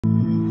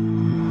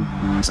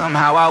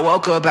Somehow I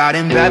woke up out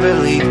in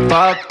Beverly,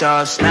 fucked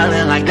up,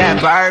 smelling like that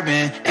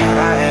bourbon, and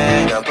I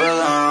end up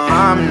alone.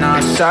 I'm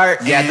not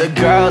certain. Yeah, the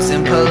girls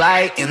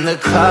impolite in the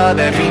club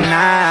every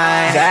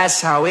night.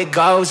 That's how it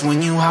goes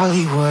when you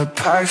Hollywood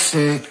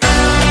perfect.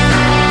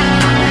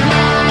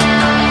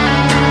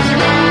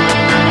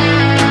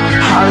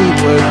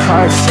 Hollywood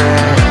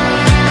perfect.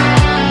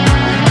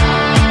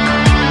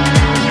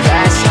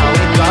 That's how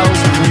it goes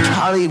when you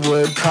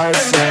Hollywood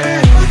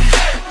perfect.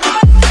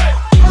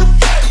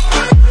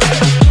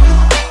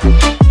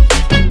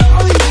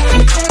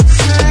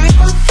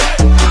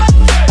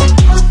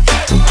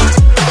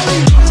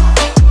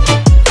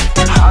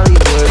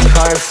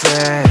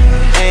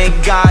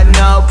 Ain't got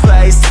no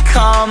place to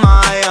call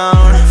my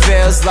own.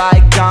 Feels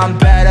like I'm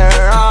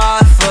better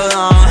off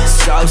alone.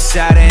 So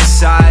sad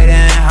inside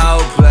and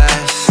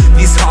hopeless.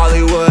 These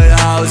Hollywood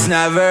hoes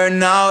never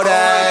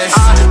notice.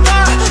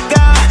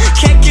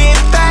 Can't get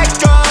back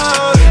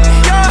on.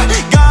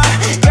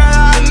 Girl,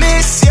 I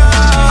miss you.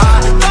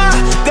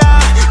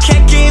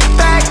 Can't get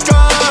back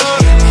on.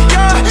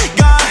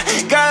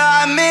 Girl,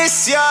 I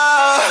miss you.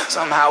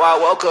 Somehow I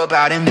woke up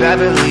out in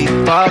Beverly,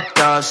 fucked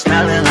up,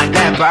 smelling like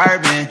that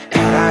bourbon,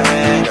 and I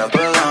end up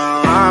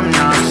alone. I'm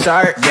not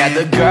certain. Yeah,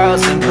 the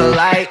girls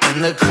impolite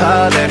in the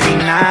club every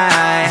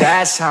night.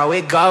 That's how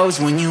it goes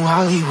when you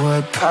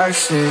Hollywood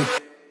perfect.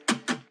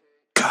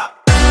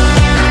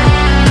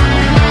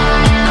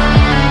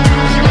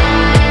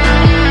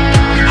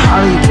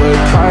 Hollywood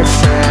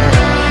perfect.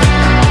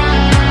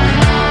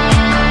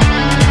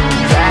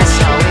 That's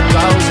how it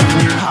goes when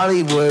you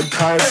Hollywood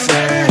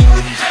perfect.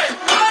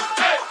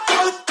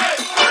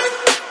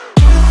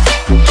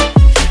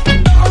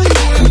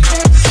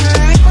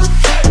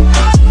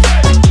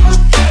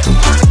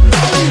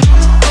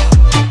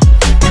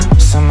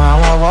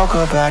 Woke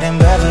up out in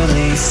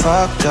Beverly,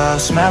 fucked up,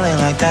 smelling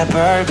like that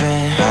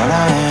bourbon, how'd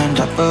I end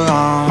up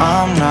alone?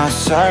 I'm not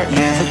certain.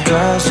 Yeah, the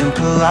girls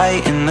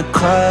impolite in the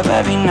club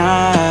every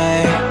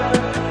night.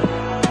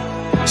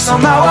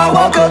 Somehow I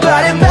woke up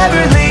out in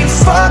Beverly,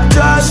 fucked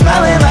up,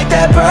 smelling like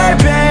that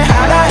bourbon,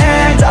 how'd I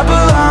end up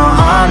alone?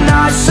 I'm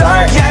not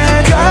certain. Yeah,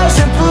 the girls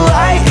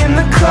impolite in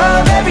the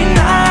club every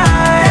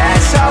night.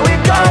 That's how it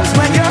goes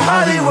when you're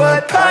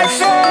Hollywood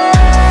perfect.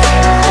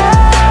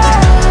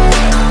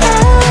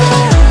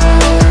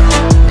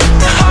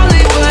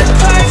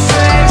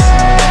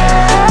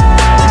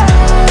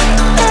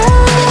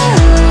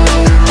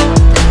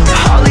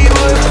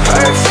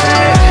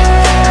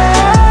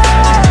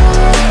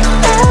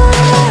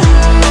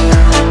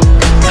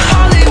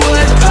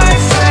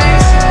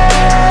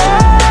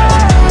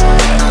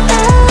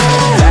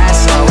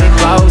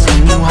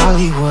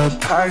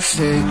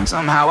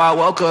 Somehow I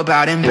woke up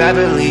out in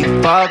Beverly,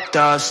 fucked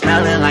up,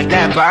 smelling like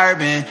that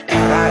bourbon,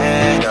 and I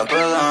end up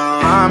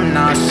alone. I'm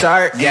not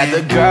certain. Yeah,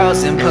 the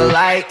girls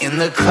impolite in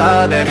the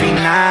club every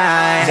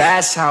night.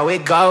 That's how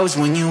it goes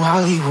when you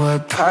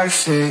Hollywood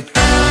perfect.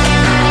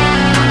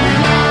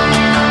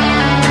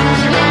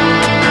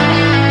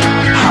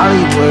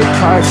 Hollywood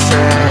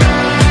perfect.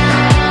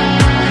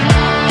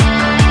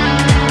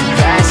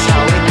 That's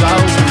how it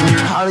goes when you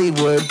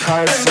Hollywood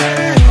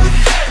perfect.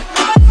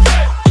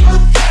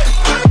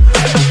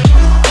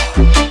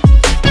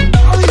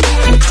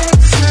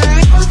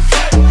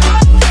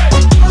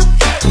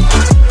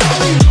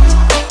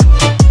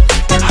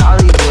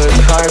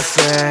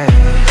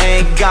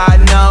 Ain't got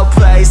no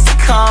place to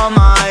call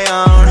my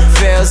own.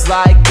 Feels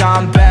like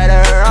I'm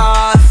better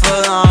off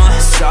alone.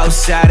 So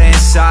sad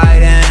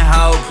inside and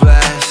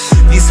hopeless.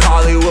 These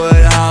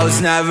Hollywood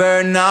hoes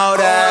never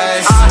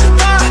notice.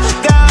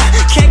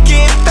 Can't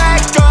get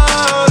back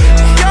on.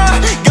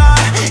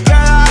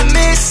 Girl, I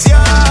miss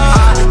you.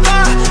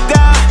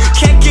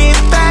 Can't get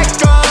back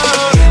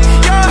on.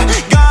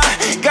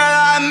 Girl,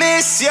 I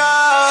miss you.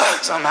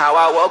 Somehow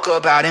I woke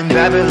up out in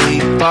Beverly,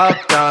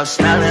 fucked up,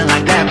 smelling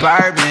like that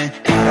bourbon,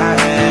 and I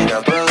end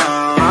up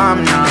alone.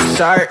 I'm not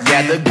certain.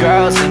 Yeah, the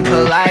girls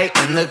impolite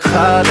in the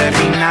club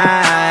every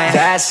night.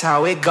 That's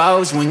how it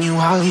goes when you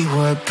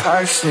Hollywood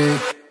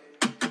perfect.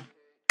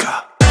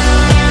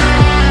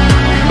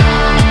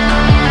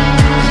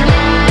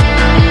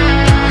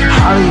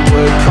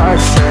 Hollywood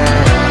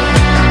perfect.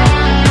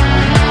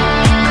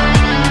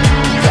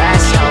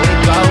 That's how it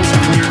goes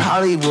when you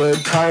Hollywood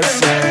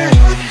perfect.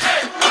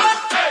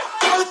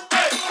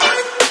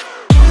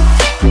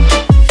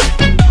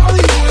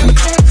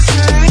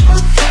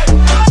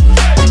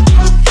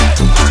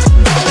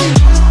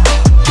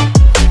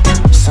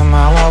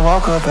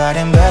 Woke up out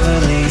in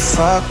Beverly,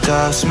 fucked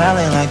up,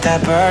 smelling like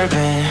that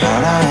bourbon,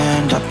 how'd I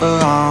end up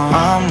alone?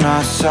 I'm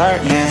not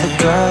certain. Yeah, the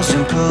girls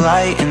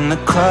impolite in the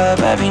club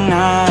every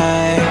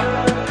night.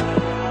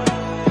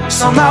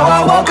 Somehow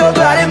I woke up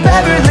out in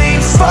Beverly,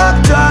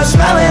 fucked up,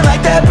 smelling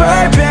like that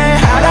bourbon,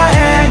 how'd I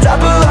end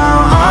up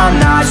alone? I'm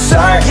not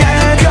certain. Yeah,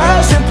 the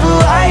girls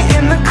impolite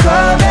in the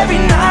club every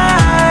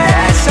night.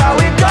 That's how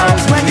it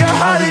goes when you're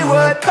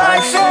Hollywood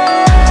perfect.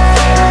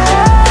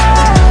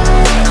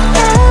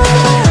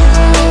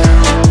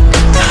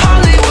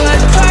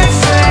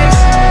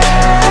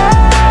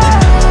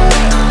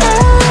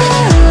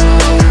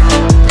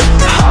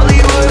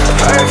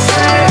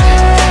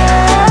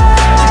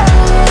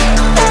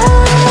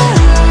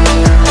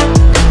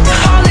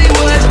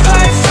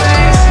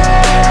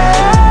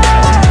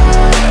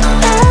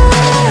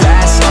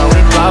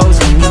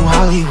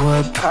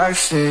 Hollywood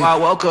perfect. I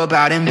woke up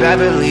out in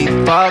Beverly,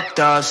 fucked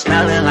up,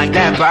 smelling like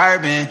that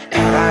bourbon.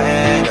 And I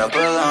end up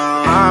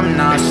alone, I'm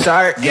not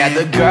certain. Yeah,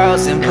 the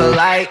girls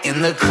impolite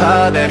in the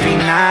club every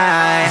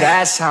night.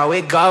 That's how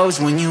it goes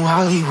when you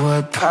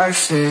Hollywood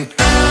perfect.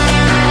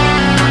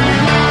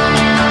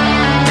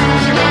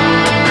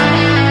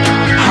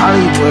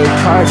 Hollywood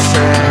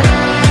perfect.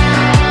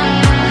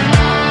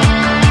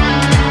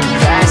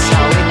 That's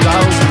how it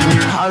goes when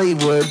you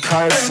Hollywood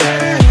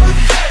perfect.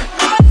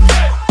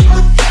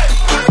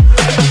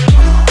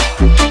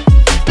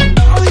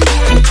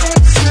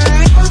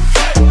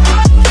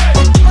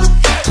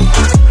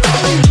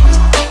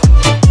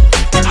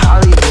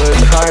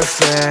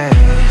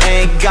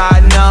 Ain't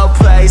got no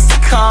place to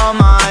call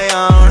my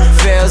own.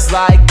 Feels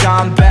like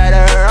I'm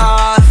better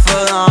off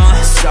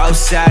alone. So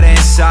sad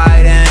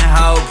inside and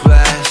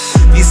hopeless.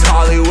 These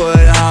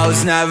Hollywood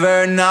hoes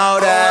never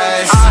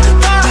notice.